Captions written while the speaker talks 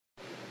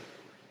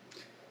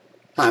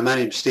Hi, my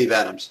name is Steve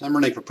Adams. I'm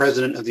running for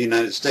President of the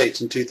United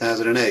States in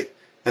 2008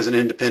 as an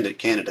independent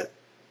candidate.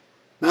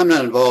 Now, I'm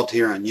not involved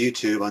here on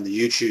YouTube on the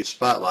YouTube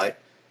Spotlight,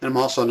 and I'm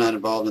also not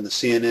involved in the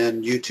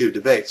CNN YouTube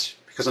debates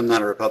because I'm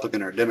not a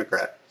Republican or a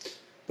Democrat.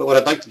 But what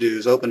I'd like to do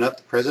is open up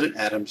the President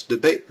Adams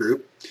debate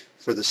group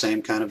for the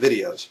same kind of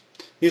videos.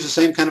 Use the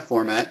same kind of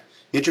format,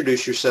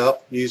 introduce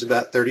yourself, use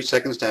about 30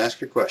 seconds to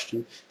ask your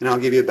question, and I'll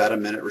give you about a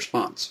minute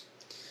response.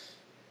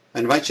 I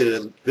invite you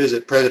to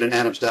visit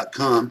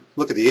PresidentAdams.com,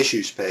 look at the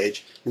issues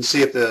page, and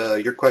see if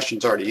your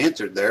question's already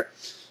answered there.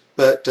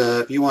 But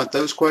if you want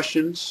those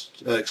questions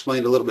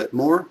explained a little bit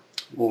more,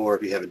 or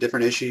if you have a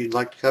different issue you'd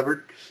like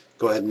covered,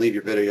 go ahead and leave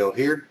your video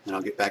here, and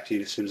I'll get back to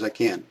you as soon as I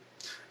can.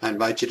 I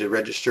invite you to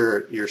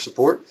register your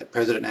support at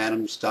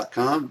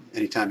PresidentAdams.com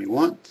anytime you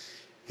want.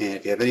 And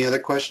if you have any other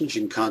questions,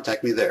 you can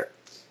contact me there.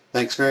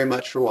 Thanks very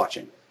much for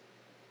watching.